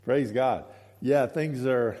Praise God. Yeah, things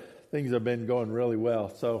have been going really well.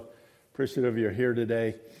 So appreciative you're here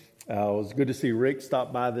today. It was good to see Rick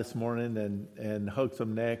stop by this morning and hug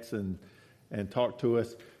some necks and talk to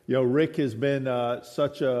us. You know, Rick has been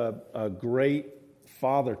such a great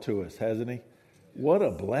father to us, hasn't he? What a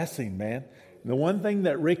blessing, man. The one thing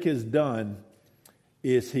that Rick has done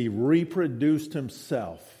is he reproduced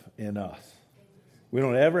himself in us. We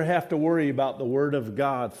don't ever have to worry about the Word of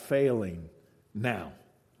God failing now.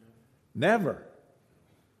 Never.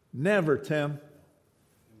 Never, Tim.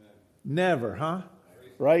 Never, huh?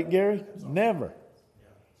 Right, Gary? Never.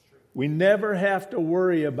 We never have to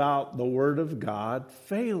worry about the Word of God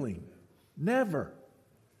failing. Never.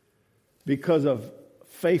 Because of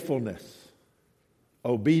faithfulness,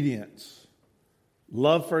 obedience,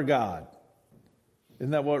 love for God.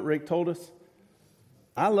 Isn't that what Rick told us?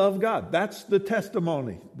 I love God. That's the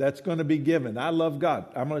testimony that's going to be given. I love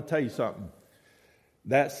God. I'm going to tell you something.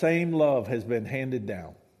 That same love has been handed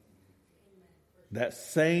down. That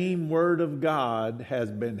same Word of God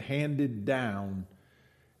has been handed down,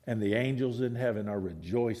 and the angels in heaven are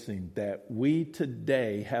rejoicing that we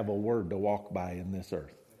today have a word to walk by in this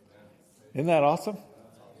earth. Isn't that awesome?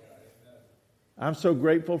 I'm so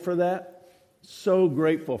grateful for that. So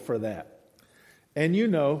grateful for that. And you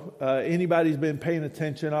know, anybody's been paying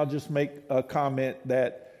attention, I'll just make a comment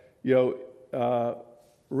that,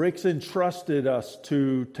 Rick's entrusted us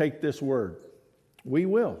to take this word. We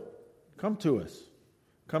will. Come to us.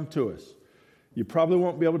 Come to us. You probably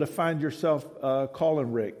won't be able to find yourself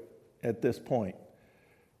calling Rick at this point.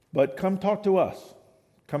 But come talk to us.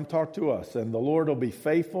 Come talk to us. And the Lord will be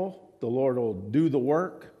faithful. The Lord will do the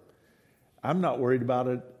work. I'm not worried about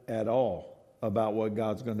it at all, about what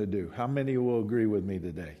God's going to do. How many will agree with me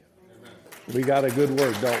today? Amen. We got a good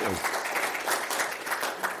word, don't we?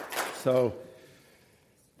 So,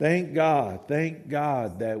 thank God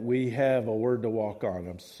that we have a word to walk on.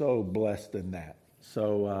 I'm so blessed in that.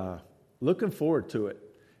 So, looking forward to it.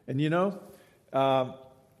 And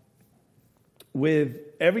with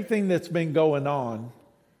everything that's been going on,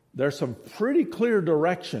 there's some pretty clear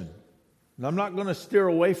direction. And I'm not going to steer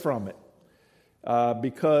away from it.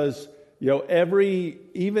 Because,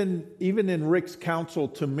 even in Rick's counsel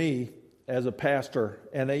to me as a pastor,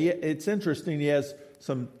 and it's interesting, he has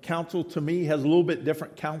some counsel to me. He has a little bit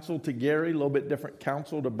different counsel to Gary, a little bit different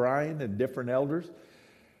counsel to Brian and different elders.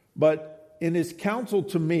 But in his counsel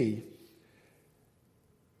to me,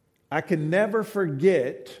 I can never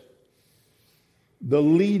forget the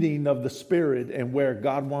leading of the Spirit and where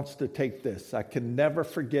God wants to take this. I can never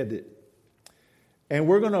forget it. And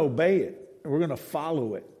we're going to obey it. We're going to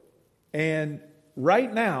follow it. And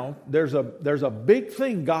right now, there's a big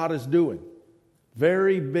thing God is doing.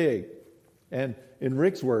 Very big. And in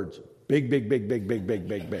Rick's words, big. Big.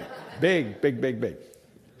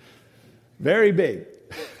 Very big.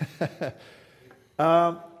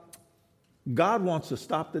 God wants to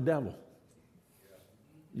stop the devil.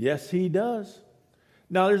 Yes, he does.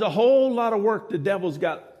 Now, there's a whole lot of work the devil's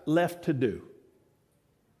got left to do.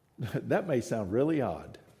 That may sound really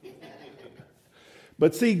odd.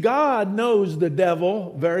 But see, God knows the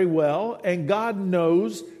devil very well, and God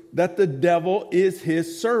knows that the devil is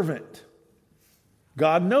his servant.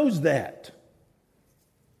 God knows that.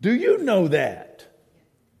 Do you know that?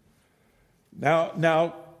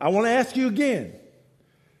 Now, I want to ask you again.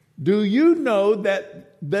 Do you know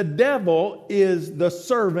that the devil is the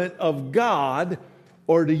servant of God,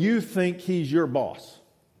 or do you think he's your boss?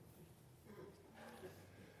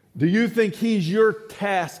 Do you think he's your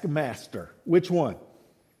taskmaster? Which one?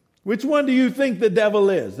 Which one do you think the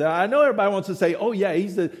devil is? I know everybody wants to say, oh yeah,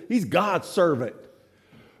 he's God's servant.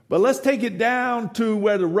 But let's take it down to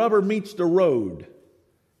where the rubber meets the road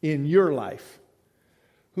in your life.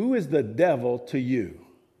 Who is the devil to you?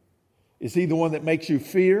 Is he the one that makes you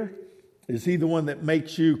fear? Is he the one that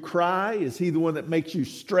makes you cry? Is he the one that makes you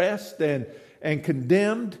stressed and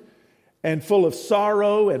condemned and full of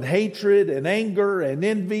sorrow and hatred and anger and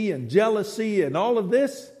envy and jealousy and all of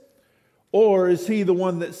this? Or is he the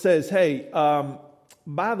one that says, hey,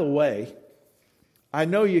 by the way, I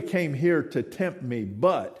know you came here to tempt me,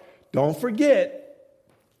 but don't forget,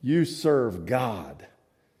 you serve God.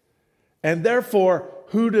 And therefore,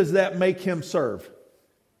 who does that make him serve?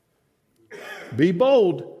 Be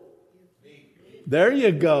bold. There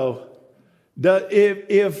you go.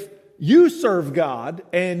 If you serve God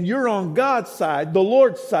and you're on God's side, the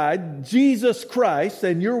Lord's side, Jesus Christ,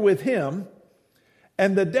 and you're with him,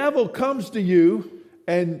 and the devil comes to you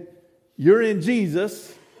and you're in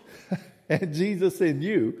Jesus and Jesus in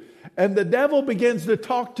you, and the devil begins to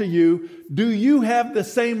talk to you, do you have the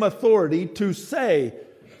same authority to say,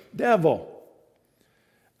 devil,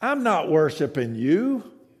 I'm not worshiping you.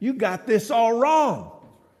 You got this all wrong.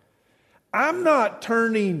 I'm not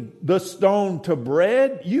turning the stone to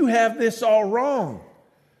bread. You have this all wrong.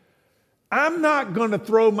 I'm not going to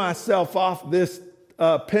throw myself off this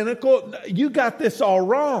pinnacle. You got this all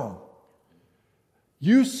wrong.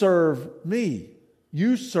 You serve me.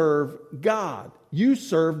 You serve God. You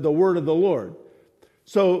serve the word of the Lord.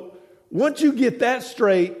 So once you get that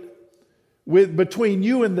straight between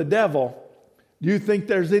you and the devil, do you think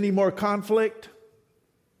there's any more conflict?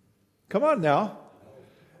 Come on now.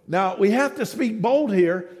 Now, we have to speak bold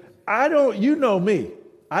here. You know me.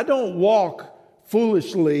 I don't walk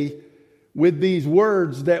foolishly with these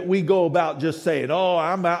words that we go about just saying, oh,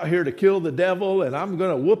 I'm out here to kill the devil and I'm going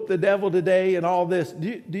to whoop the devil today and all this.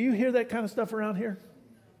 Do you hear that kind of stuff around here?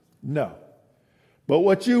 No. But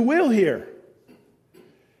what you will hear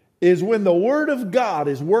is when the word of God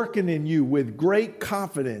is working in you with great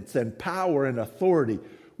confidence and power and authority,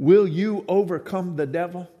 will you overcome the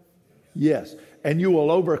devil? Yes. And you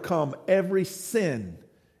will overcome every sin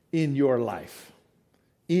in your life.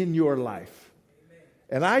 In your life.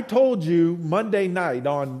 And I told you Monday night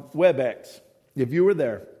on WebEx, if you were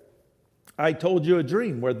there, I told you a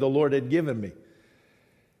dream where the Lord had given me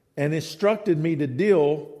and instructed me to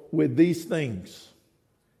deal with these things.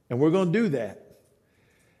 And we're going to do that.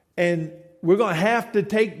 And we're going to have to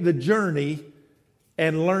take the journey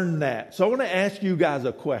and learn that. So I want to ask you guys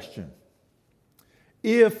a question.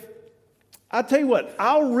 I'll tell you what,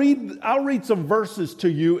 I'll read some verses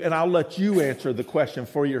to you and I'll let you answer the question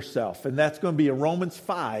for yourself. And that's going to be in Romans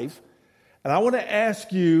 5. And I want to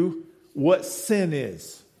ask you what sin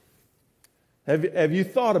is. Have you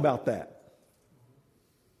thought about that?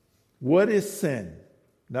 What is sin?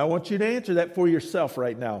 Now I want you to answer that for yourself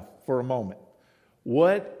right now for a moment.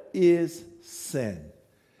 What is sin?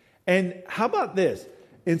 And how about this?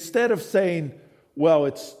 Instead of saying, well,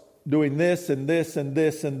 it's doing this and this and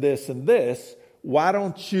this and this and this, why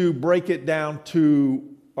don't you break it down to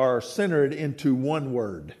or center it into one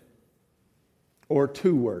word or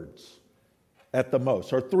two words at the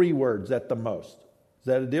most or three words at the most? Is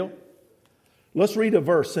that a deal? Let's read a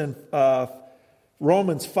verse in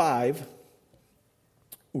Romans 5.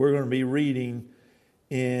 We're going to be reading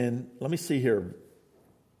in, let me see here,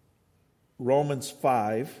 Romans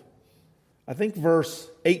 5, I think verse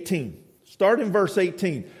 18. Start in verse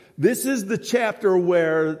 18. This is the chapter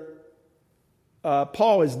where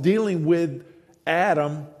Paul is dealing with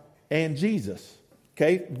Adam and Jesus.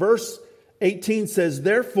 Okay, verse 18 says,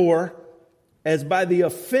 therefore, as by the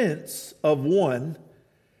offense of one,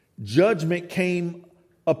 judgment came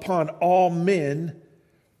upon all men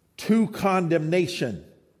to condemnation.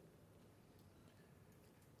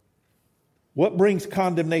 What brings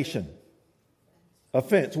condemnation?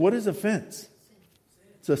 Offense. What is offense?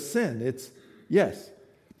 It's a sin. Yes.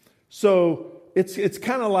 So it's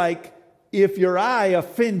kind of like if your eye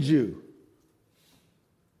offends you,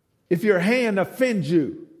 if your hand offends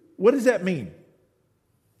you, what does that mean?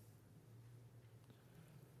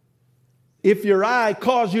 If your eye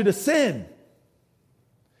caused you to sin,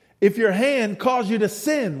 if your hand caused you to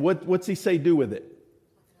sin, what's he say do with it?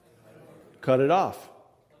 Cut it off.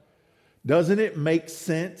 Doesn't it make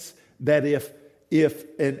sense that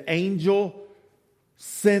if an angel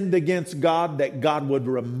sinned against God, that God would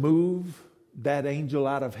remove that angel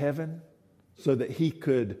out of heaven so that he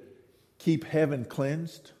could keep heaven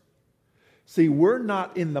cleansed? See, we're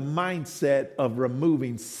not in the mindset of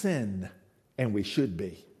removing sin, and we should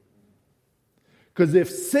be. Because if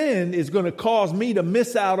sin is going to cause me to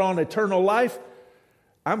miss out on eternal life,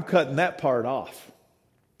 I'm cutting that part off.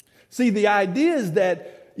 See, the idea is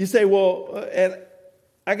that you say, well, and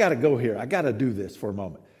I got to go here. I got to do this for a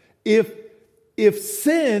moment. If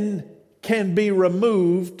sin can be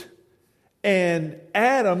removed and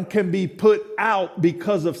Adam can be put out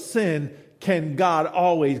because of sin, can God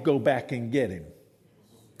always go back and get him?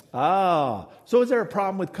 So is there a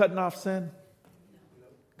problem with cutting off sin?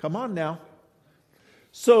 Come on now.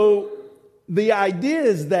 So the idea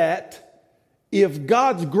is that if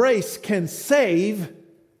God's grace can save,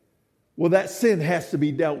 well, that sin has to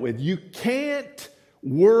be dealt with. You can't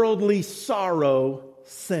worldly sorrow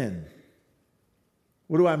sin.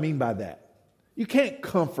 What do I mean by that? You can't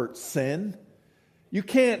comfort sin. You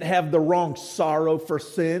can't have the wrong sorrow for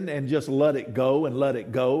sin and just let it go and let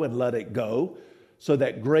it go and let it go so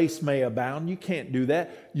that grace may abound. You can't do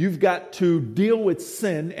that. You've got to deal with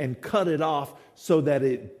sin and cut it off so that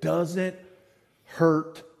it doesn't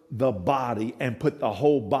hurt the body and put the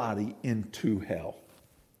whole body into hell.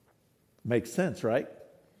 Makes sense, right?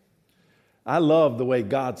 I love the way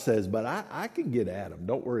God says, but I can get Adam.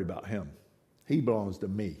 Don't worry about him. He belongs to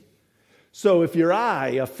me. So if your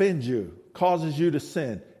eye offends you, causes you to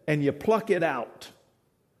sin, and you pluck it out,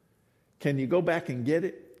 can you go back and get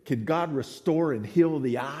it? Can God restore and heal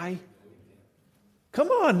the eye? Come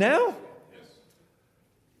on now.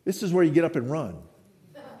 This is where you get up and run.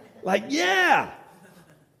 Like, yeah.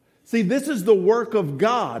 See, this is the work of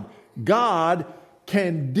God. God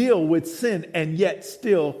can deal with sin and yet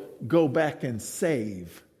still go back and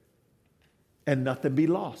save and nothing be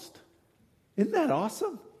lost. Isn't that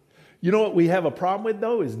awesome? You know what we have a problem with,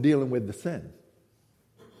 though, is dealing with the sin.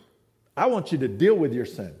 I want you to deal with your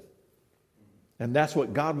sin. And that's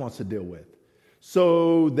what God wants to deal with.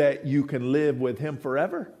 So that you can live with him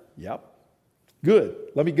forever? Yep. Good.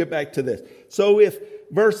 Let me get back to this. So if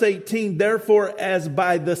verse 18, therefore, as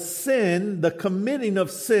by the sin, the committing of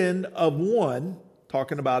sin of one,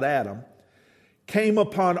 talking about Adam, came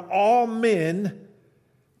upon all men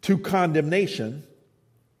to condemnation,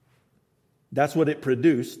 that's what it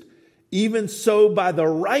produced. Even so, by the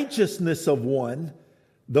righteousness of one,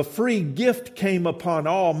 the free gift came upon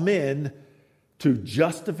all men to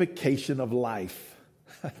justification of life.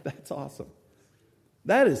 That's awesome.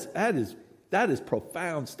 That is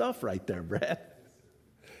profound stuff right there, Brad.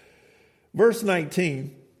 Verse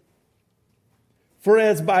 19. For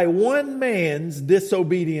as by one man's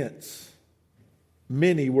disobedience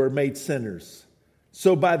many were made sinners,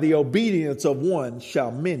 so by the obedience of one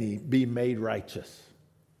shall many be made righteous.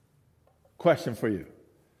 Question for you.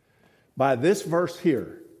 By this verse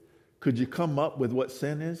here, could you come up with what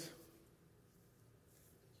sin is?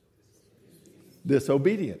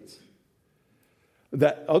 Disobedience.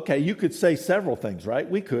 Okay, you could say several things, right?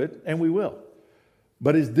 We could, and we will.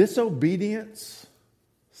 But is disobedience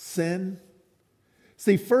sin?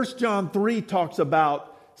 See, 1 John 3 talks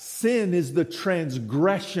about sin is the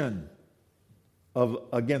transgression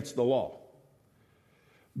against the law.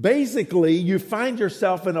 Basically, you find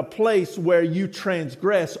yourself in a place where you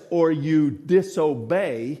transgress or you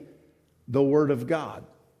disobey the word of God.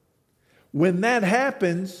 When that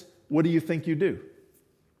happens, what do you think you do?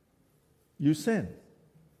 You sin.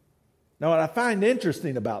 Now, what I find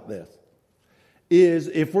interesting about this is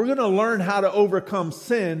if we're going to learn how to overcome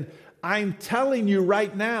sin, I'm telling you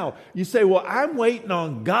right now, you say, well, I'm waiting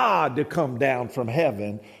on God to come down from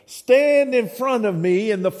heaven, stand in front of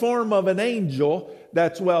me in the form of an angel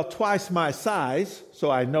that's, well, twice my size, so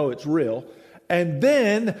I know it's real. And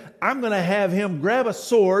then I'm going to have him grab a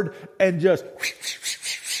sword and just,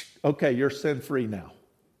 okay, you're sin-free now.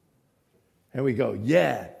 And we go,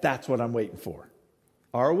 yeah, that's what I'm waiting for.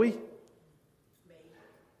 Are we?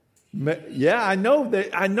 Yeah, I know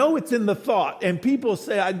that. I know it's in the thought. And people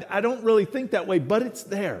say, I don't really think that way, but it's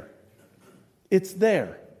there. It's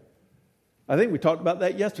there. I think we talked about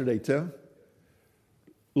that yesterday, Tim.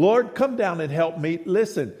 Lord, come down and help me.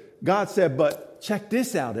 Listen, God said, but check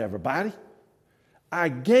this out, everybody. I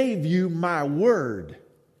gave you my word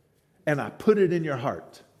and I put it in your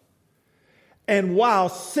heart. And while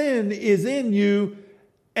sin is in you,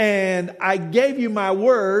 and I gave you my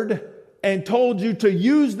word and told you to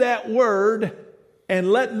use that word and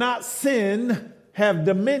let not sin have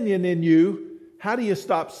dominion in you, how do you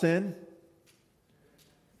stop sin?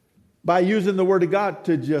 By using the word of God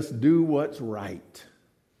to just do what's right.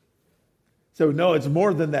 So no, it's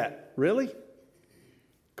more than that. Really?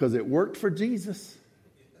 Because it worked for Jesus.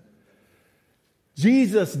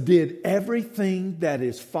 Jesus did everything that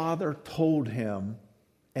his Father told him.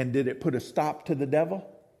 And did it put a stop to the devil?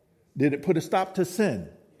 Did it put a stop to sin?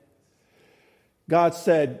 God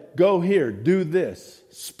said, go here, do this,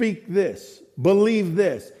 speak this, believe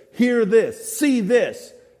this, hear this, see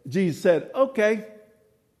this. Jesus said, okay.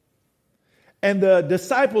 And the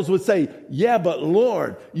disciples would say, yeah, but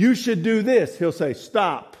Lord, you should do this. He'll say,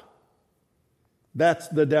 stop. That's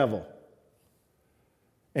the devil.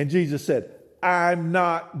 And Jesus said, I'm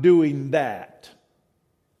not doing that.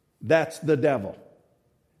 That's the devil.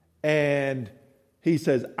 And he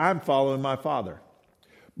says, I'm following my Father.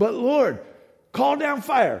 But Lord, call down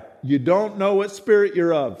fire. You don't know what spirit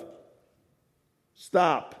you're of.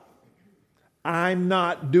 Stop. I'm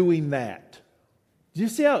not doing that. Do you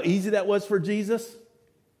see how easy that was for Jesus?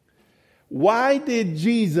 Why did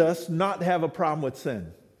Jesus not have a problem with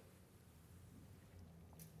sin?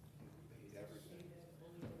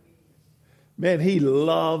 Man, he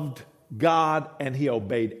loved God and he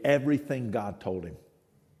obeyed everything God told him.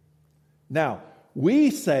 Now,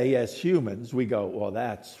 we say as humans, we go, well,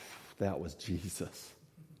 that was Jesus.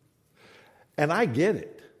 And I get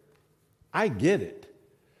it. I get it.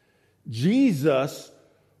 Jesus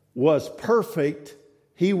was perfect.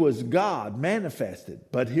 He was God manifested.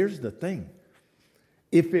 But here's the thing.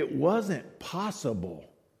 If it wasn't possible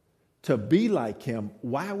to be like him,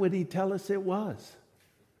 why would he tell us it was?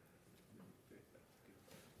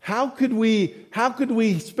 How could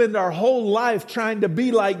we spend our whole life trying to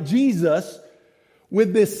be like Jesus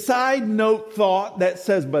with this side note thought that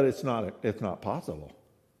says, but it's not possible?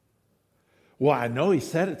 Well, I know he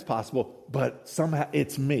said it's possible, but somehow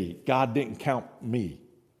it's me. God didn't count me.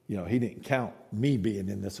 He didn't count me being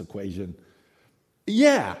in this equation.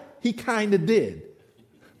 Yeah, he kind of did.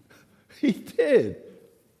 He did.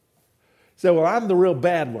 So, well, I'm the real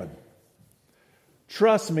bad one.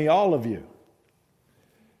 Trust me, all of you.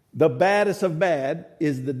 The baddest of bad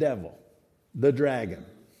is the devil, the dragon.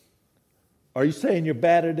 Are you saying you're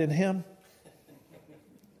badder than him?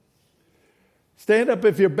 Stand up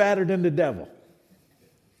if you're badder than the devil.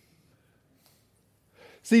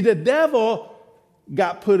 See, the devil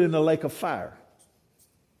got put in the lake of fire.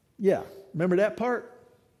 Yeah, remember that part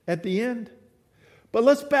at the end? But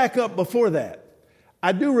let's back up before that.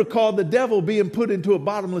 I do recall the devil being put into a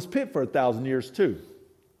bottomless pit for 1,000 years too,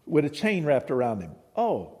 with a chain wrapped around him.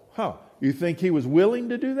 You think he was willing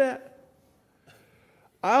to do that?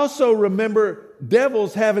 I also remember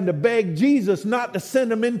devils having to beg Jesus not to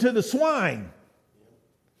send them into the swine.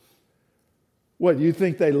 What, you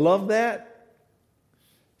think they love that?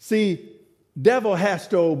 See, devil has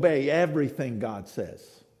to obey everything God says.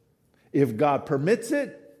 If God permits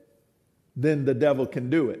it, then the devil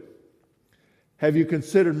can do it. Have you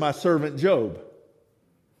considered my servant Job?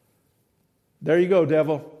 There you go,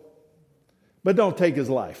 devil. But don't take his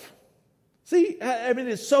life. See,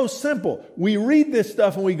 it's so simple. We read this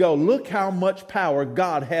stuff and we go, look how much power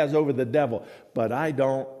God has over the devil. But I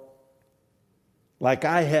don't.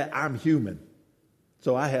 I'm human.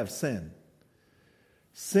 So I have sin.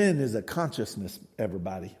 Sin is a consciousness,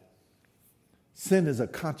 everybody. Sin is a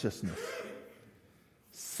consciousness.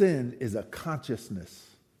 Sin is a consciousness.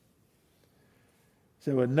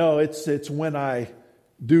 Say, well, no, it's when I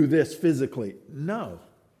do this physically. No.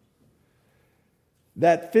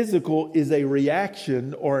 That physical is a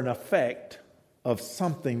reaction or an effect of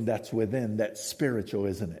something that's within, that's spiritual,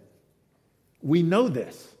 isn't it? We know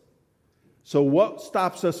this. So what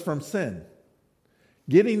stops us from sin?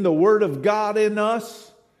 Getting the Word of God in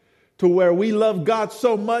us to where we love God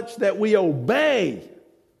so much that we obey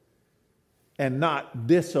and not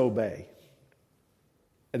disobey.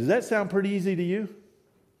 Does that sound pretty easy to you?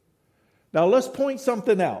 Now let's point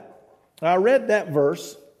something out. I read that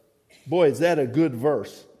verse. Boy, is that a good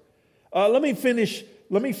verse. Let me finish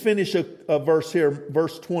a verse here,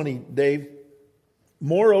 verse 20, Dave.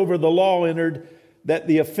 Moreover, the law entered that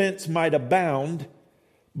the offense might abound,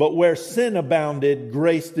 but where sin abounded,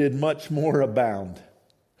 grace did much more abound.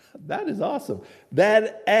 That is awesome.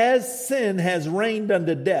 That as sin has reigned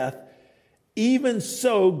unto death, even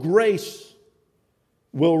so grace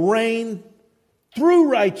will reign through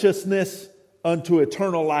righteousness unto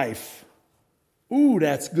eternal life. Ooh,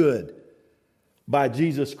 that's good. By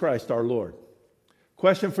Jesus Christ our Lord.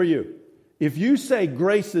 Question for you. If you say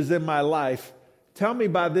grace is in my life, tell me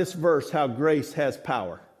by this verse how grace has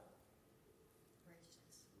power.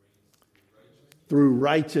 Through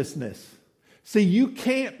righteousness. See, you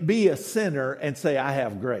can't be a sinner and say, I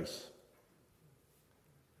have grace.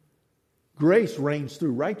 Grace reigns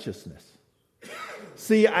through righteousness.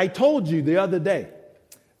 See, I told you the other day,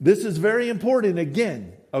 this is very important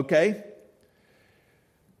again, okay?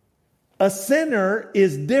 A sinner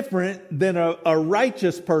is different than a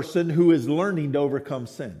righteous person who is learning to overcome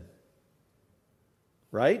sin.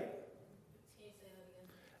 Right?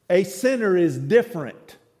 A sinner is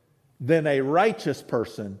different than a righteous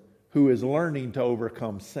person who is learning to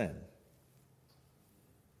overcome sin.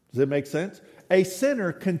 Does it make sense? A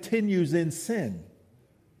sinner continues in sin.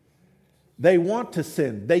 They want to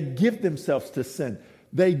sin. They give themselves to sin.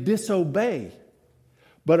 They disobey.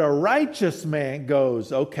 But a righteous man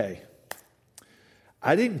goes, okay,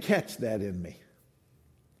 I didn't catch that in me,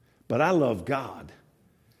 but I love God,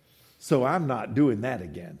 so I'm not doing that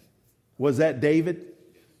again. Was that David?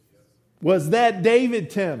 Was that David,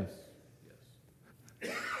 Tim?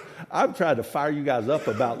 I'm trying to fire you guys up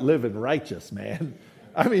about living righteous, man.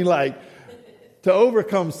 I mean, to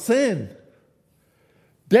overcome sin.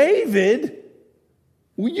 David,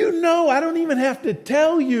 I don't even have to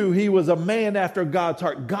tell you he was a man after God's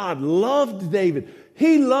heart. God loved David.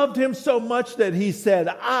 He loved him so much that he said,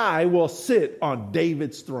 I will sit on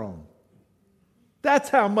David's throne. That's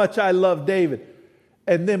how much I love David.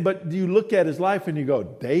 But you look at his life and you go,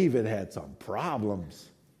 David had some problems.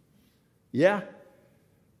 Yeah,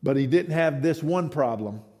 but he didn't have this one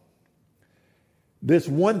problem. This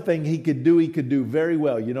one thing he could do very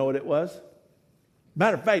well. You know what it was?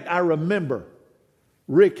 Matter of fact, I remember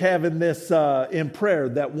Rick having this in prayer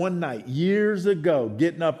that one night, years ago,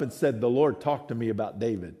 getting up and said, the Lord talked to me about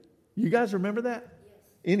David. You guys remember that? Yes.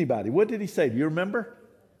 Anybody? What did he say? Do you remember?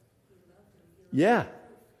 Yeah.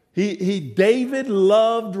 David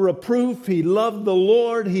loved reproof. He loved the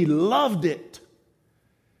Lord. He loved it.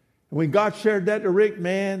 And when God shared that to Rick,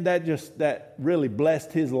 man, that really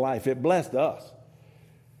blessed his life. It blessed us.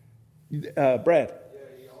 Brad.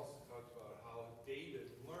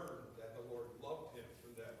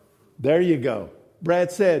 There you go.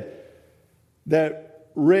 Brad said that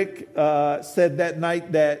Rick said that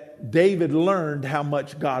night that David learned how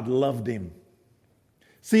much God loved him.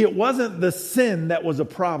 See, it wasn't the sin that was a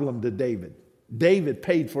problem to David. David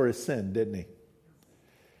paid for his sin, didn't he?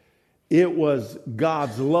 It was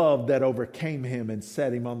God's love that overcame him and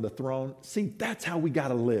set him on the throne. See, that's how we got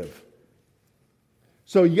to live.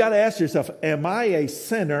 So you got to ask yourself, am I a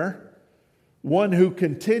sinner, one who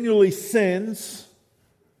continually sins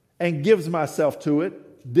and gives myself to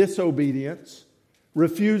it, disobedience,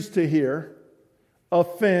 refuse to hear,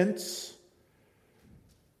 offense,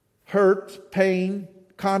 hurt, pain,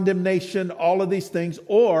 condemnation, all of these things?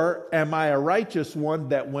 Or am I a righteous one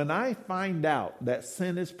that when I find out that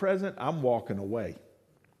sin is present, I'm walking away?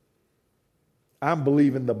 I'm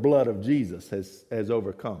believing the blood of Jesus has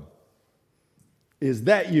overcome. Is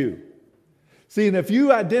that you? See, and if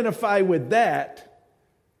you identify with that,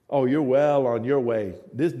 oh, you're well on your way.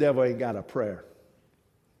 This devil ain't got a prayer.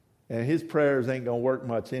 And his prayers ain't going to work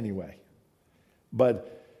much anyway.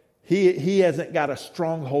 But he hasn't got a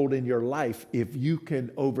stronghold in your life if you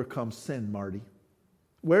can overcome sin, Marty.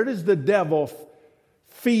 Where does the devil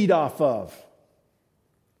feed off of?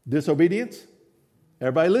 Disobedience?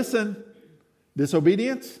 Everybody listen.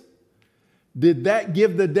 Disobedience? Did that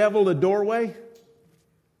give the devil a doorway?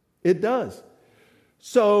 It does.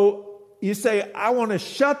 So you say, I want to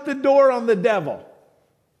shut the door on the devil.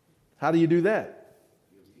 How do you do that?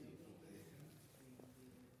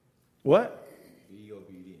 What? Be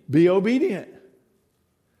obedient. Be obedient.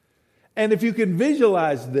 And if you can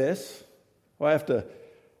visualize this, so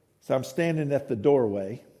I'm standing at the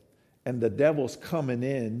doorway and the devil's coming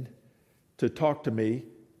in to talk to me.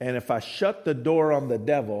 And if I shut the door on the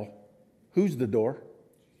devil, who's the door?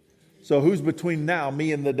 So who's between now,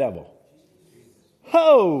 me and the devil?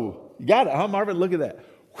 Oh, you got it, huh, Marvin? Look at that.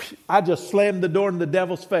 I just slammed the door in the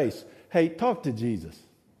devil's face. Hey, talk to Jesus.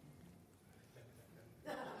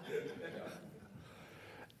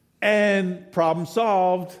 And problem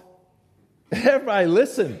solved. Everybody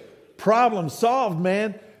listen. Problem solved,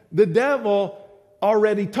 man. The devil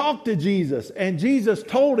already talked to Jesus. And Jesus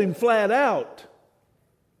told him flat out,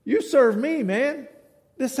 you serve me, man.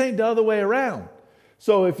 This ain't the other way around.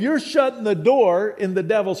 So if you're shutting the door in the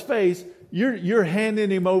devil's face, you're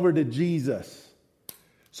handing him over to Jesus.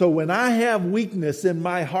 So when I have weakness in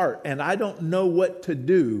my heart and I don't know what to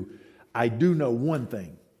do, I do know one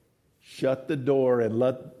thing. Shut the door and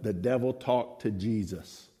let the devil talk to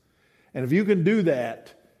Jesus. And if you can do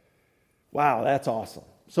that, wow, that's awesome.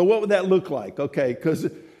 So what would that look like? Okay, because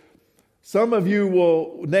some of you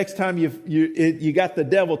will, next time you got the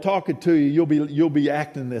devil talking to you, you'll be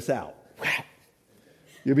acting this out.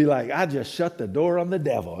 You'll be like, I just shut the door on the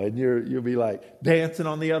devil. And you'll be like dancing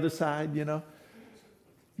on the other side, you know.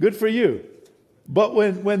 Good for you. But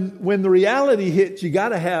when the reality hits, you got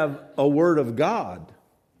to have a word of God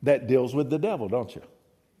that deals with the devil, don't you?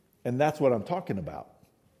 And that's what I'm talking about.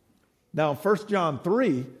 Now, in 1 John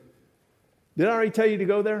 3, did I already tell you to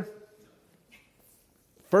go there?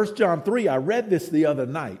 1 John 3, I read this the other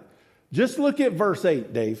night. Just look at verse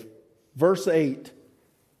 8, Dave. Verse 8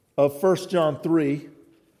 of 1 John 3.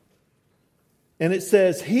 And it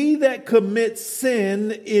says, he that commits sin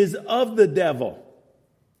is of the devil.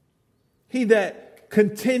 He that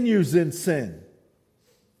continues in sin.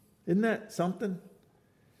 Isn't that something?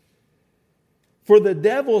 For the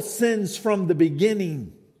devil sins from the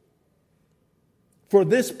beginning. For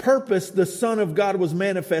this purpose, the Son of God was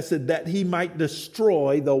manifested that he might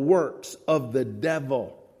destroy the works of the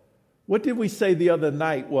devil. What did we say the other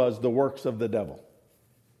night was the works of the devil?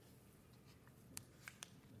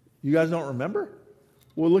 You guys don't remember?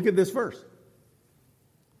 Well, look at this verse. Is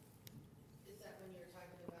that when you're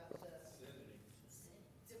talking about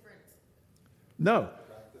the different? No.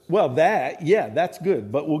 Well, that's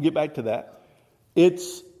good, but we'll get back to that.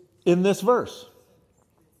 It's in this verse.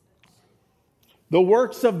 The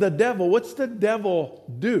works of the devil. What's the devil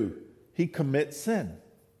do? He commits sin.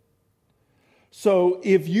 So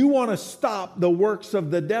if you want to stop the works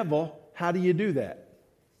of the devil, how do you do that?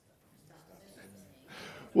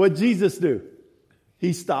 What Jesus do?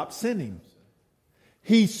 He stopped sinning.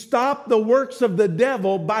 He stopped the works of the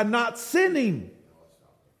devil by not sinning.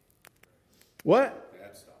 What?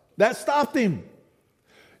 That stopped him.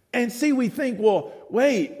 And see, we think, well,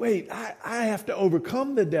 wait, I have to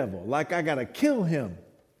overcome the devil. Like I got to kill him.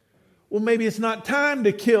 Well, maybe it's not time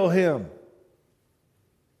to kill him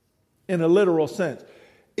in a literal sense.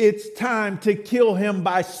 It's time to kill him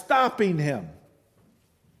by stopping him.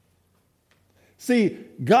 See,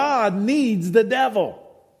 God needs the devil.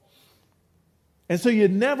 And so you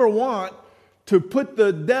never want to put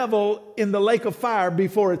the devil in the lake of fire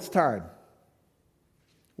before it's time.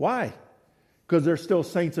 Why? Because there's still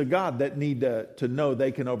saints of God that need to know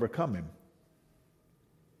they can overcome him.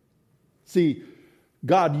 See,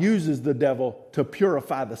 God uses the devil to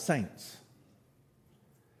purify the saints.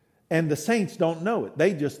 And the saints don't know it.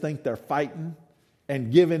 They just think they're fighting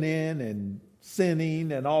and giving in and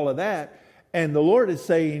sinning and all of that. And the Lord is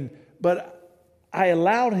saying, but I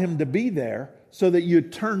allowed him to be there so that you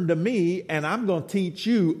turn to me, and I'm going to teach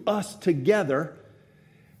you, us together,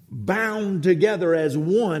 bound together as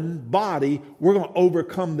one body, we're going to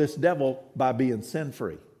overcome this devil by being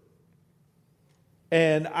sin-free.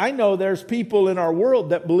 And I know there's people in our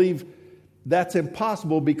world that believe that's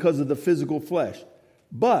impossible because of the physical flesh.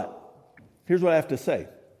 But here's what I have to say.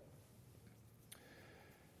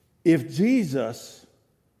 If Jesus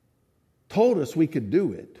told us we could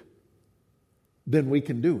do it, then we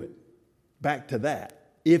can do it. Back to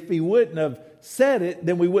that. If he wouldn't have said it,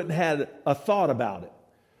 then we wouldn't have had a thought about it.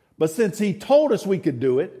 But since he told us we could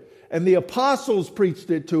do it, and the apostles preached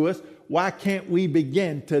it to us, why can't we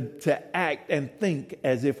begin to act and think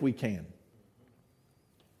as if we can?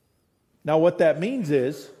 Now what that means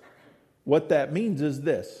is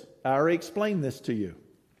this. I already explained this to you.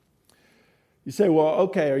 You say, well,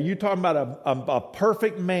 okay, are you talking about a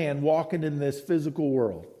perfect man walking in this physical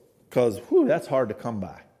world? Because, that's hard to come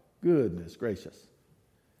by. Goodness gracious.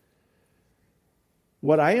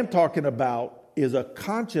 What I am talking about is a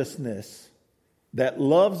consciousness that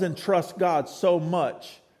loves and trusts God so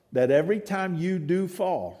much that every time you do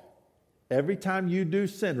fall, every time you do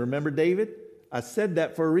sin, remember David? I said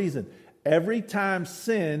that for a reason. Every time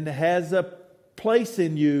sin has a place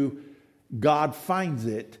in you, God finds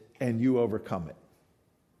it and you overcome it.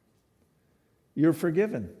 You're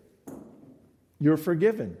forgiven. You're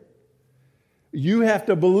forgiven. You have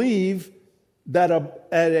to believe that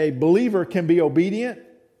a believer can be obedient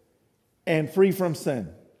and free from sin.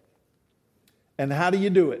 And how do you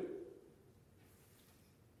do it?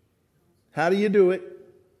 How do you do it?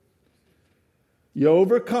 You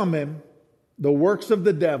overcome him, the works of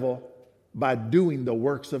the devil, by doing the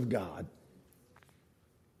works of God.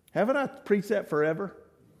 Haven't I preached that forever?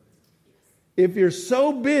 If you're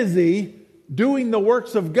so busy doing the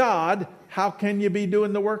works of God, how can you be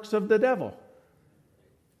doing the works of the devil?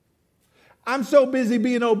 I'm so busy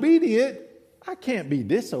being obedient, I can't be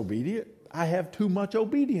disobedient. I have too much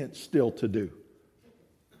obedience still to do.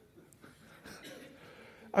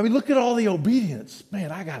 I mean, look at all the obedience.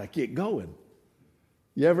 Man, I got to get going.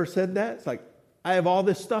 You ever said that? It's like, I have all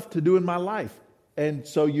this stuff to do in my life. And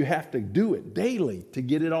so you have to do it daily to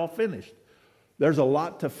get it all finished. There's a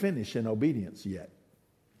lot to finish in obedience yet.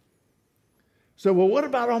 So, well, what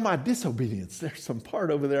about all my disobedience? There's some part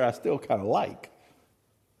over there I still kind of like.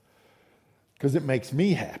 Because it makes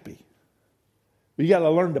me happy. But you got to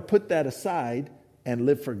learn to put that aside and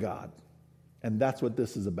live for God. And that's what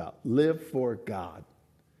this is about. Live for God.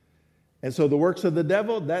 And so the works of the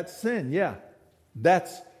devil, that's sin. Yeah.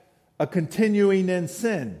 That's a continuing in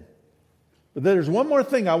sin. But there's one more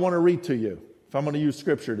thing I want to read to you if I'm going to use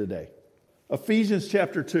scripture today. Ephesians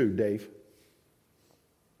chapter 2, Dave.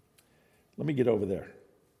 Let me get over there.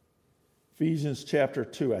 Ephesians chapter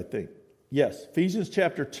 2, I think. Yes, Ephesians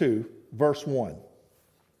chapter 2, verse 1.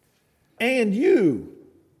 And you,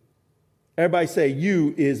 everybody say,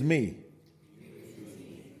 you is me.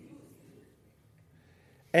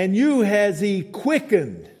 And you has he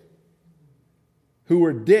quickened who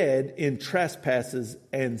were dead in trespasses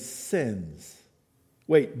and sins.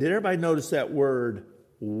 Wait, did everybody notice that word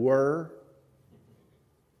were?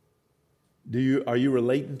 Are you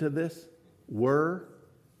relating to this? Were?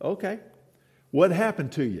 Okay. What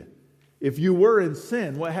happened to you? If you were in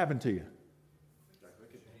sin, what happened to you?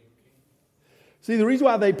 See, the reason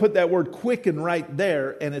why they put that word quicken right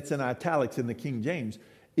there, and it's in italics in the King James,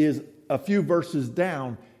 is a few verses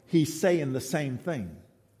down, he's saying the same thing.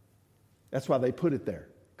 That's why they put it there,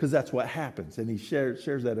 because that's what happens. And he shares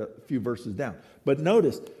that a few verses down. But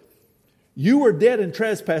notice, you were dead in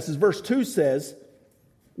trespasses. Verse 2 says,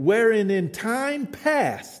 wherein in time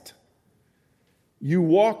past you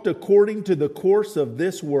walked according to the course of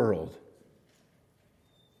this world,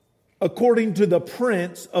 according to the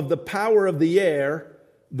prince of the power of the air,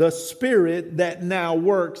 the spirit that now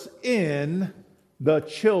works in the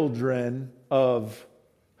children of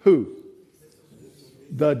who?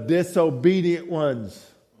 The disobedient ones.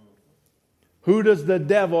 Who does the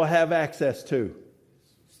devil have access to?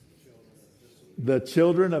 The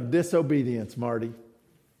children of disobedience, Marty.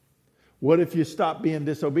 What if you stop being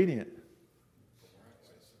disobedient?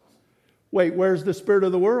 Wait, where's the spirit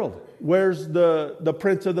of the world? Where's the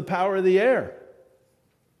prince of the power of the air?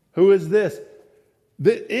 Who is this?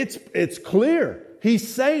 It's clear. He's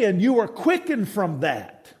saying you are quickened from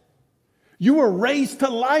that. You were raised to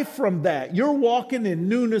life from that. You're walking in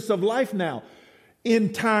newness of life now.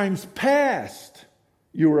 In times past,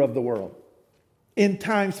 you were of the world. In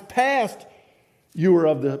times past, you were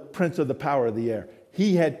of the prince of the power of the air.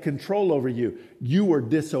 He had control over you. You were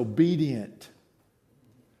disobedient.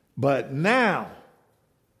 But now,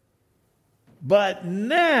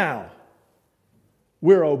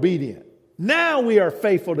 we're obedient. Now we are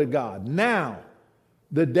faithful to God. Now,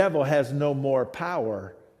 the devil has no more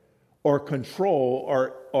power or control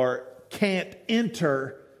or can't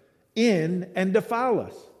enter in and defile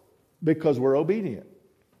us because we're obedient.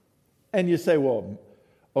 And you say, well,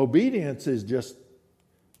 obedience is just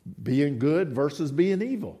being good versus being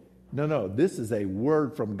evil. No, this is a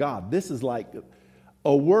word from God. This is like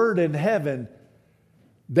a word in heaven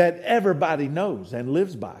that everybody knows and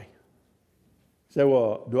lives by. Say,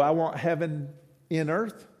 well, do I want heaven in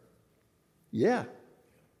earth? Yeah.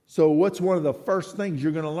 So what's one of the first things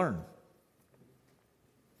you're going to learn?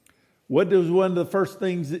 What is one of the first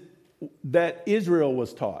things that Israel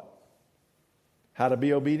was taught? How to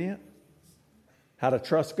be obedient? How to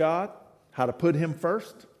trust God? How to put Him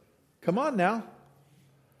first? Come on now.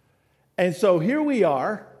 And so here we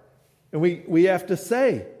are, and we have to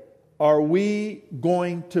say, are we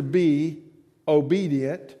going to be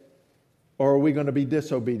obedient or are we going to be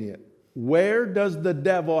disobedient? Where does the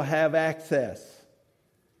devil have access?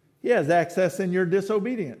 He has access in your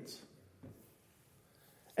disobedience.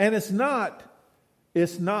 And it's not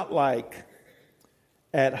like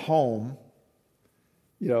at home.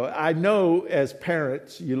 You know, I know as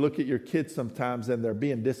parents, you look at your kids sometimes and they're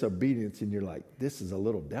being disobedient and you're like, this is a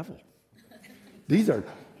little devil. These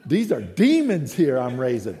are demons here I'm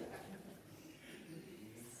raising.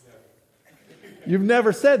 You've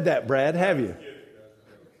never said that, Brad, have you?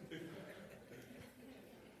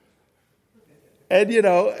 And you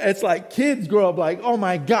know, it's like kids grow up like, oh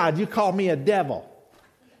my God, you call me a devil.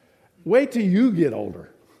 Wait till you get older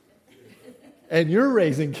and you're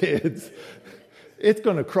raising kids. It's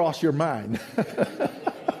going to cross your mind.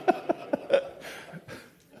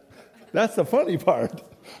 That's the funny part.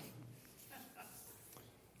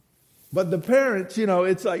 But the parents, you know,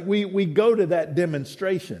 it's like we go to that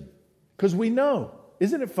demonstration because we know.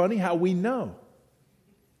 Isn't it funny how we know?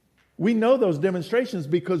 We know those demonstrations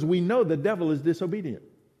because we know the devil is disobedient.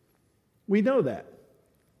 We know that.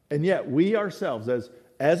 And yet we ourselves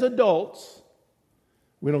as adults,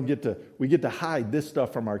 we get to hide this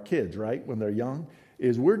stuff from our kids, right? When they're young,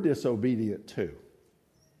 is we're disobedient too.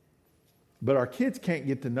 But our kids can't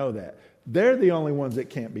get to know that. They're the only ones that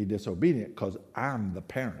can't be disobedient because I'm the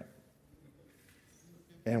parent.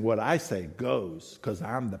 And what I say goes because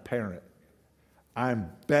I'm the parent.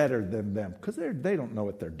 I'm better than them because they don't know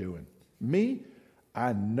what they're doing. Me,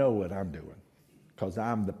 I know what I'm doing because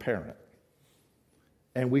I'm the parent.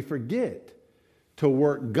 And we forget to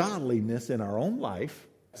work godliness in our own life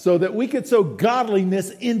so that we could sow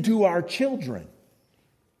godliness into our children.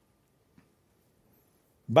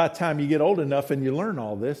 By the time you get old enough and you learn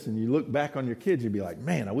all this and you look back on your kids, you'll be like,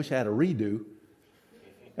 man, I wish I had a redo.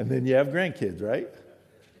 And then you have grandkids, right?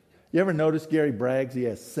 You ever notice Gary brags he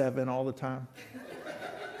has 7 all the time?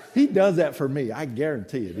 He does that for me. I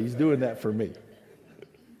guarantee it. He's doing that for me.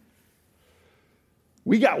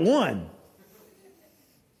 We got 1.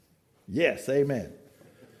 Yes, amen.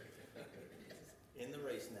 In the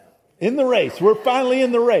race now. In the race. We're finally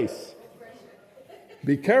in the race.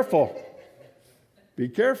 Be careful. Be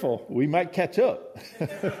careful. We might catch up.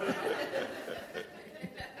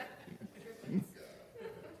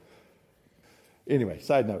 Anyway,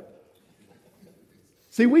 side note.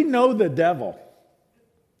 See, we know the devil.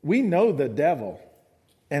 We know the devil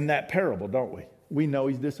in that parable, don't we? We know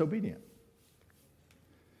he's disobedient.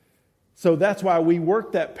 So that's why we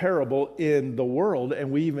work that parable in the world,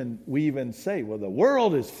 and we even say, well, the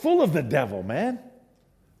world is full of the devil, man.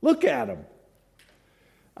 Look at him.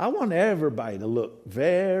 I want everybody to look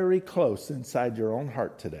very close inside your own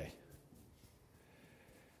heart today.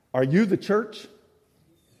 Are you the church?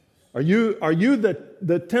 Are you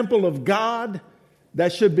the temple of God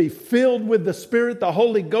that should be filled with the Spirit, the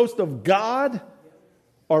Holy Ghost of God,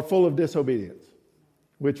 or full of disobedience?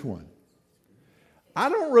 Which one? I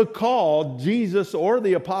don't recall Jesus or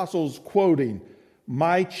the apostles quoting,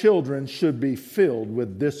 "My children should be filled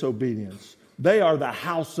with disobedience. They are the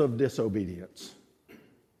house of disobedience."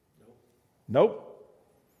 Nope.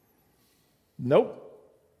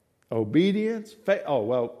 Obedience.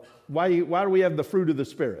 Why do we have the fruit of the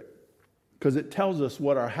Spirit? Because it tells us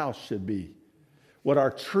what our house should be, what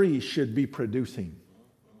our tree should be producing.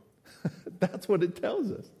 That's what it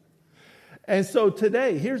tells us. And so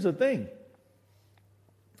today, here's the thing.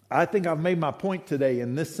 I think I've made my point today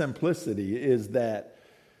in this simplicity is that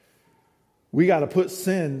we got to put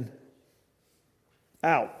sin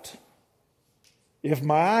out. If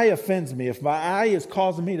my eye offends me, if my eye is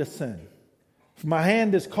causing me to sin, if my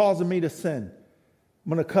hand is causing me to sin,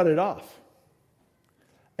 I'm going to cut it off.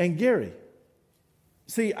 And Gary,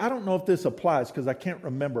 see, I don't know if this applies because I can't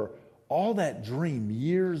remember all that dream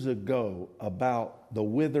years ago about the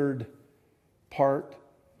withered part.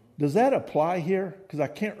 Does that apply here? Because I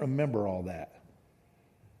can't remember all that.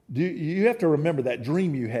 You have to remember that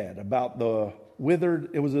dream you had about the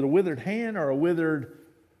withered, was it a withered hand or a withered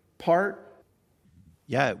part?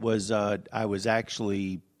 Yeah, it was. I was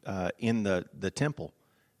actually in the temple,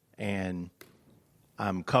 and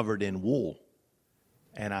I'm covered in wool,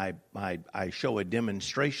 and I show a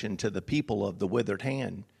demonstration to the people of the withered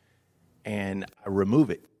hand, and I remove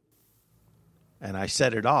it, and I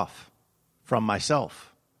set it off from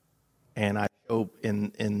myself, and I show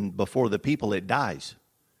in before the people it dies,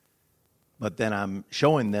 but then I'm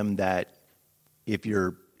showing them that if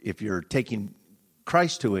you're taking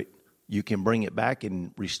Christ to it, you can bring it back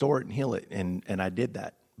and restore it and heal it. And I did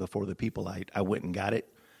that before the people. I went and got it.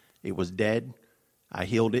 It was dead. I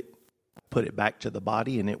healed it, put it back to the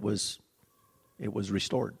body, and it was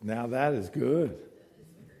restored. Now that is good.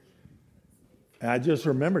 And I just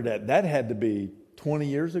remembered that had to be 20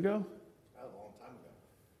 years ago.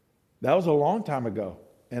 That was a long time ago.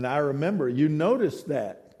 And I remember you noticed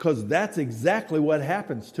that because that's exactly what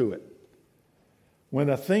happens to it. When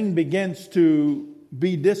a thing begins to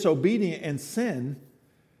be disobedient and sin,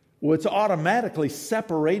 well, it's automatically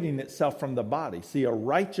separating itself from the body. See, a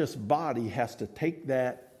righteous body has to take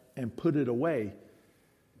that and put it away,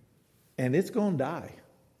 and it's going to die.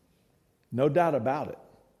 No doubt about it.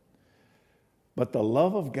 But the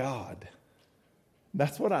love of God,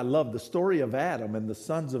 that's what I love. The story of Adam and the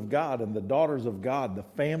sons of God and the daughters of God, the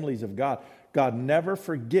families of God. God never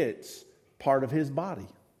forgets part of his body.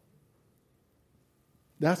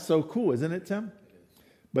 That's so cool, isn't it, Tim?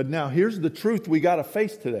 But now here's the truth we got to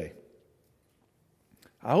face today.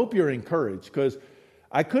 I hope you're encouraged because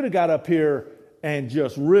I could have got up here and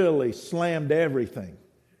just really slammed everything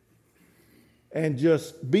and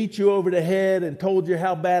just beat you over the head and told you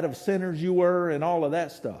how bad of sinners you were and all of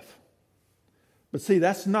that stuff. But see,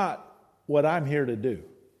 that's not what I'm here to do.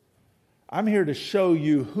 I'm here to show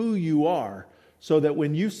you who you are so that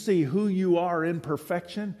when you see who you are in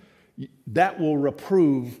perfection, that will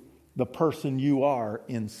reprove the person you are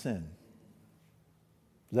in sin.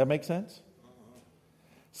 Does that make sense?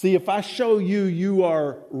 See, if I show you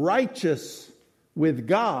are righteous with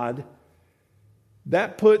God,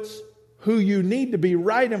 that puts who you need to be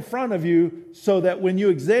right in front of you so that when you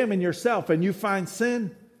examine yourself and you find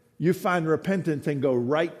sin, you find repentance and go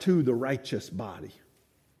right to the righteous body,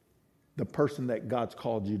 the person that God's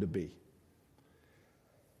called you to be.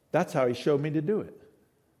 That's how he showed me to do it.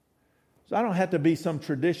 So I don't have to be some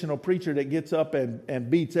traditional preacher that gets up and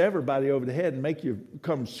beats everybody over the head and make you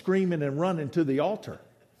come screaming and running to the altar,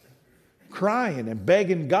 crying and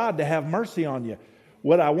begging God to have mercy on you.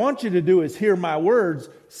 What I want you to do is hear my words,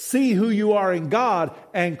 see who you are in God,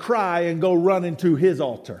 and cry and go run into his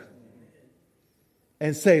altar.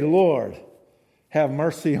 And say, Lord, have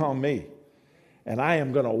mercy on me. And I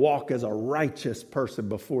am going to walk as a righteous person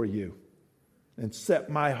before you. And set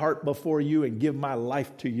my heart before you and give my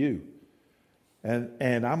life to you.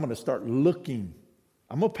 And I'm going to start looking.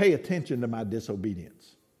 I'm going to pay attention to my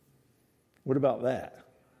disobedience. What about that?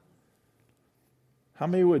 How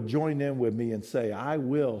many would join in with me and say, I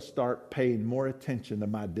will start paying more attention to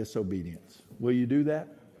my disobedience? Will you do that?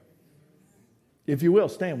 If you will,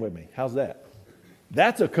 stand with me. How's that?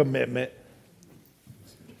 That's a commitment.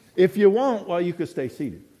 If you won't, well, you could stay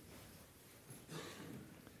seated.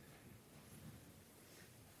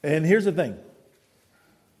 And here's the thing.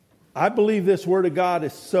 I believe this Word of God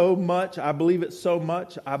is so much. I believe it so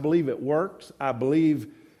much. I believe it works. I believe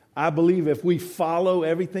if we follow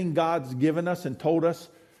everything God's given us and told us,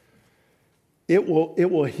 it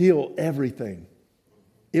will heal everything.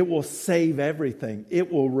 It will save everything. It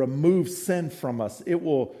will remove sin from us. It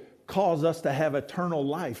will cause us to have eternal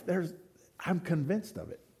life. I'm convinced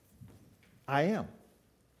of it. I am.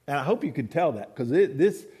 And I hope you can tell that, because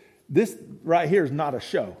this right here is not a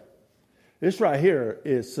show. This right here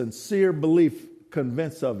is sincere belief,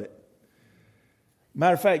 convinced of it.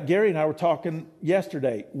 Matter of fact, Gary and I were talking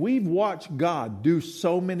yesterday. We've watched God do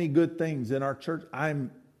so many good things in our church.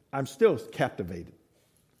 I'm still captivated.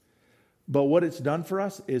 But what it's done for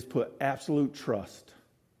us is put absolute trust.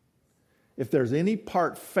 If there's any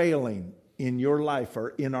part failing in your life or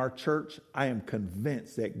in our church, I am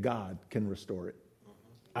convinced that God can restore it.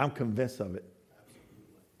 I'm convinced of it.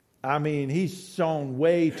 I mean, he's shown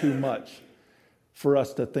way too much for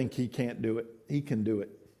us to think he can't do it. He can do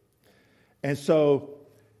it. And so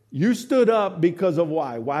you stood up because of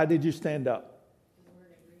why? Why did you stand up?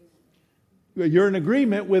 You're in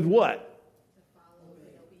agreement with what?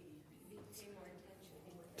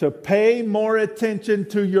 To pay more attention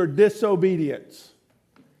to your disobedience.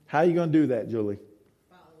 How are you going to do that, Julie?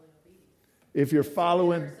 Following obedience. If you're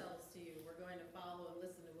following... Ourselves to you. We're going to follow and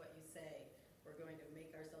listen to what you say. We're going to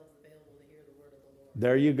make ourselves available to hear the word of the Lord.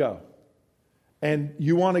 There you go. And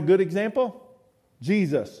you want a good example?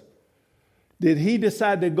 Jesus. Did he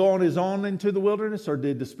decide to go on his own into the wilderness, or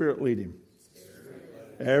did the Spirit lead him?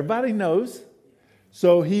 Everybody knows.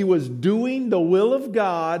 So he was doing the will of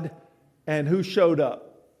God, and who showed up?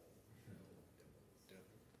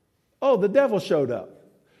 Oh, the devil showed up.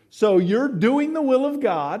 So you're doing the will of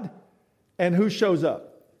God, and who shows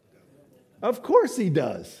up? Of course he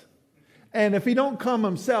does. And if he don't come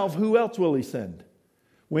himself, who else will he send?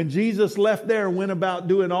 When Jesus left there and went about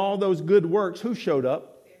doing all those good works, who showed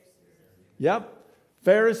up? Yep.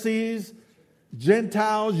 Pharisees,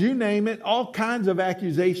 Gentiles, you name it, all kinds of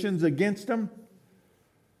accusations against him.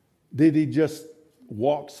 Did he just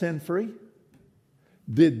walk sin-free?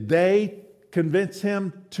 Did they convince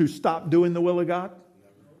him to stop doing the will of God?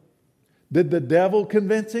 Did the devil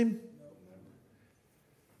convince him?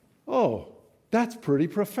 Oh, that's pretty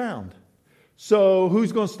profound. So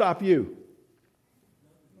who's going to stop you?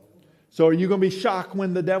 So are you going to be shocked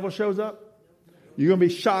when the devil shows up? You're going to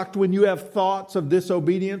be shocked when you have thoughts of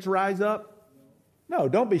disobedience rise up? No,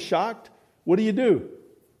 don't be shocked. What do?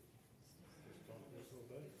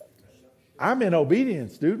 I'm in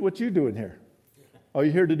obedience, dude. What you doing here? Oh,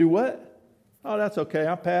 you here to do what? Oh, that's okay.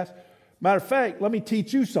 I'll pass. Matter of fact, let me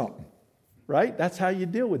teach you something. Right? That's how you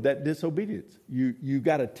deal with that disobedience. You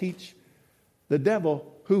got to teach the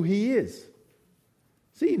devil who he is.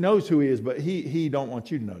 See, he knows who he is, but he don't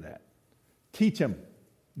want you to know that. Teach him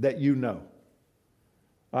that you know.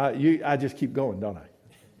 I just keep going, don't I?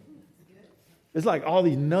 It's like all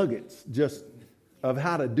these nuggets just of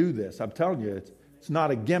how to do this. I'm telling you, it's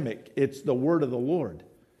not a gimmick. It's the word of the Lord.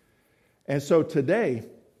 And so today,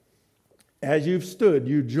 as you've stood,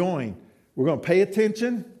 you join. We're going to pay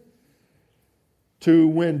attention to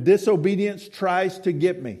when disobedience tries to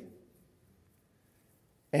get me.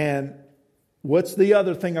 And what's the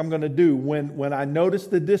other thing I'm going to do? When I notice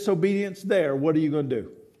the disobedience there, what are you going to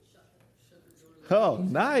do? Oh,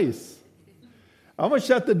 nice. I'm going to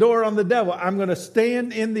shut the door on the devil. I'm going to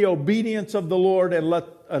stand in the obedience of the Lord and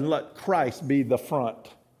let Christ be the front.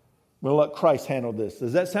 I'm going to let Christ handle this.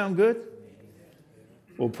 Does that sound good?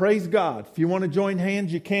 Well, praise God. If you want to join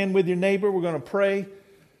hands, you can with your neighbor. We're going to pray.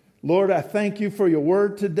 Lord, I thank you for your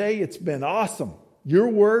word today. It's been awesome. Your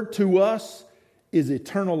word to us is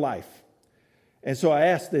eternal life. And so I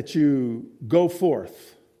ask that you go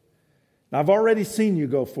forth. Now, I've already seen you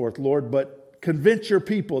go forth, Lord, but convince your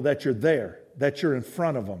people that you're there, that you're in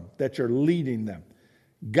front of them, that you're leading them.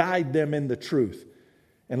 Guide them in the truth.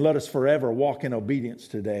 And let us forever walk in obedience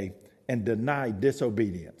today and deny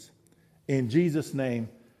disobedience. In Jesus' name,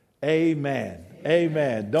 amen.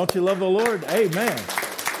 Amen. Don't you love the Lord? Amen.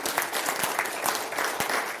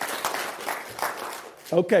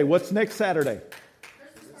 Okay, what's next Saturday?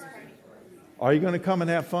 Are you going to come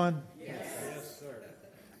and have fun? Yes, sir.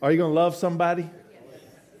 Are you going to love somebody?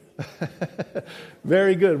 Yes.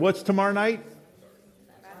 Very good. What's tomorrow night?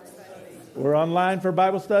 We're online for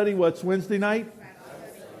Bible study. What's Wednesday night?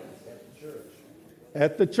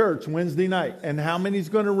 At the church, Wednesday night. And how many's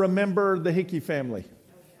going to remember the Hickey family?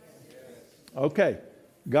 Okay.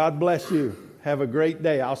 God bless you. Have a great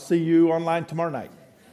day. I'll see you online tomorrow night.